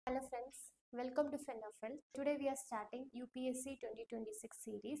Hello friends, welcome to Friend of Health. Today we are starting UPSC 2026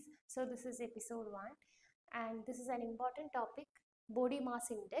 series. So this is episode 1 and this is an important topic, body mass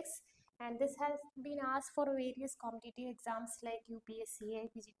index, and this has been asked for various competitive exams like UPSC,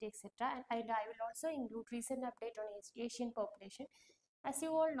 AIAPGET, etc. And I will also include recent update on Asian population. As you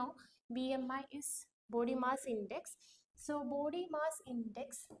all know, BMI is body mass index. So body mass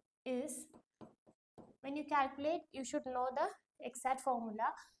index is, when you calculate, you should know the exact formula.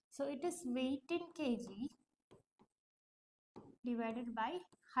 So it is weight in kg divided by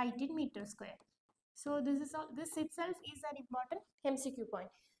height in meter square. So this itself is an important MCQ point.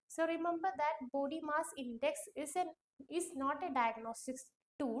 So remember that body mass index is not a diagnostic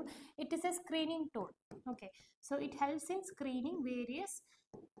tool, it is a screening tool. Okay, so it helps in screening various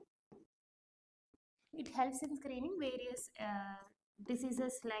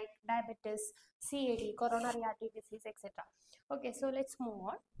diseases like diabetes, CAD, coronary artery disease, etc. Okay, so let's move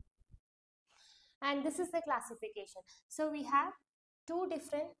on. And this is the classification. So we have two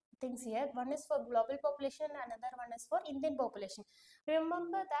different things here. One is for global population, another one is for Indian population.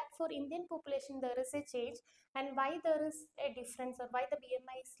 Remember that for Indian population there is a change, and why there is a difference, or why the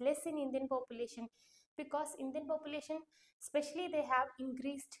BMI is less in Indian population? Because Indian population, especially, they have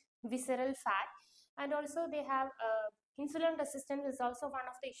increased visceral fat, and also they have insulin resistance is also one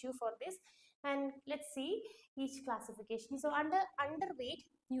of the issue for this. And let's see each classification. So underweight,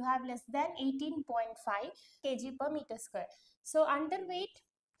 you have less than 18.5 kg per meter square. So underweight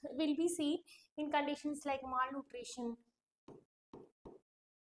will be seen in conditions like malnutrition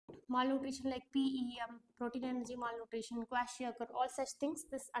like PEM, protein energy malnutrition, kwashiorkor, all such things.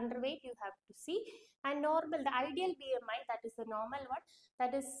 This underweight you have to see. And normal, the ideal BMI, that is the normal one,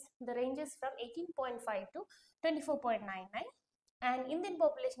 that is the ranges from 18.5 to 24.99. And Indian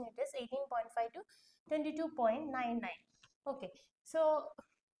population, it is 18.5 to 22.99. Okay, so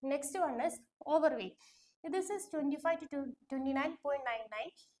next one is overweight. This is 25 to 29.99,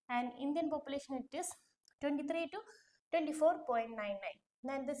 and Indian population, it is 23 to 24.99.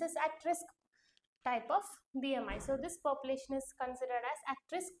 Then this is at risk type of BMI. So this population is considered as at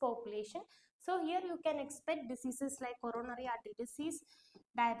risk population. So here you can expect diseases like coronary artery disease,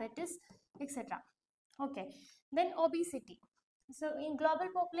 diabetes, etc. Okay, then obesity. So in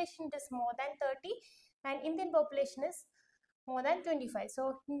global population it is more than 30, and Indian population is more than 25.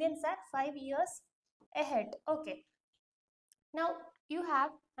 So Indians are 5 years ahead. Okay, now you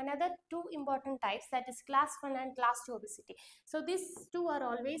have another two important types, that is class 1 and class 2 obesity. So these two are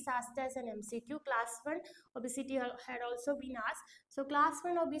always asked as an MCQ. Class 1 obesity had also been asked. So class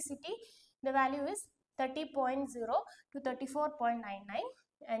 1 obesity, the value is 30.0 to 34.99,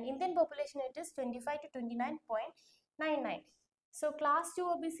 and Indian population, it is 25 to 29.99. So class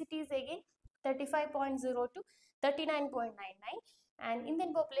 2 obesity is again 35.0 to 39.99, and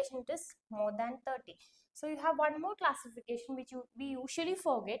Indian population, it is more than 30. So you have one more classification which we usually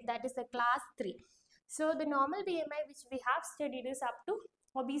forget, that is the class 3. So the normal BMI which we have studied is up to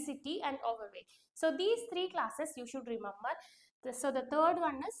obesity and overweight. So these three classes you should remember. So the third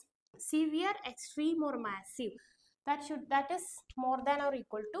one is severe, extreme, or massive. That is more than or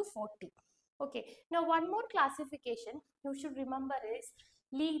equal to 40. Okay, now one more classification you should remember is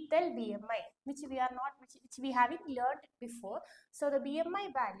lethal BMI, which we haven't learned before. So the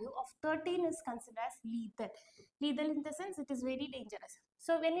BMI value of 13 is considered as lethal. Lethal in the sense it is very dangerous.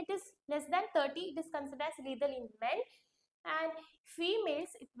 So when it is less than 30, it is considered as lethal in men, and females,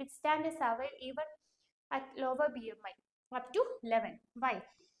 it withstand a survival even at lower BMI up to 11. Why?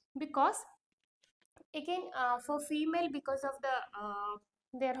 Because again, for female, because of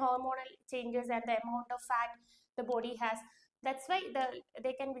their hormonal changes and the amount of fat the body has, that's why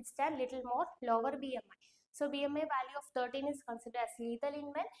they can withstand little more lower BMI. So BMI value of 13 is considered as lethal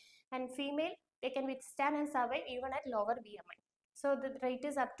in men, and female, they can withstand and survive even at lower BMI. So the rate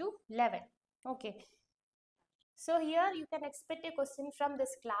is up to 11. Okay. So here you can expect a question from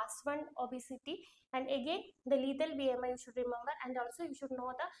this class 1 obesity, and again the lethal BMI you should remember, and also you should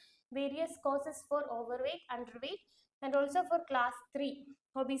know the various causes for overweight, underweight, and also for class 3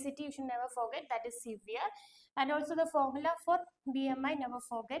 obesity you should never forget, that is severe, and also the formula for BMI, never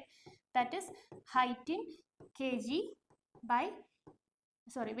forget, that is height in kg by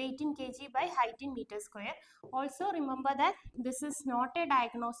weight in kg by height in meter square. Also remember that this is not a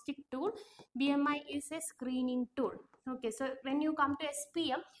diagnostic tool, BMI is a screening tool. Okay, so when you come to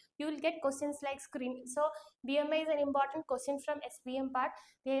SPM, you will get questions like screening. So BMI is an important question from SPM part.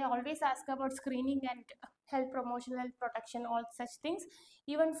 They always ask about screening and health promotion, health protection, all such things.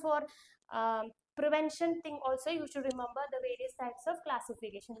 Even for prevention thing also, you should remember the various types of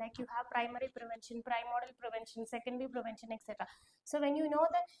classification, like you have primary prevention, primordial prevention, secondary prevention, etc. So when you know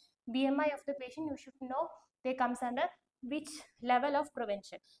the BMI of the patient, you should know they comes under which level of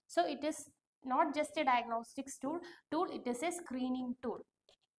prevention. So it is not just a diagnostics tool, it is a screening tool.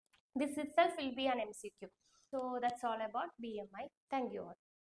 This itself will be an MCQ. So that's all about BMI. Thank you all.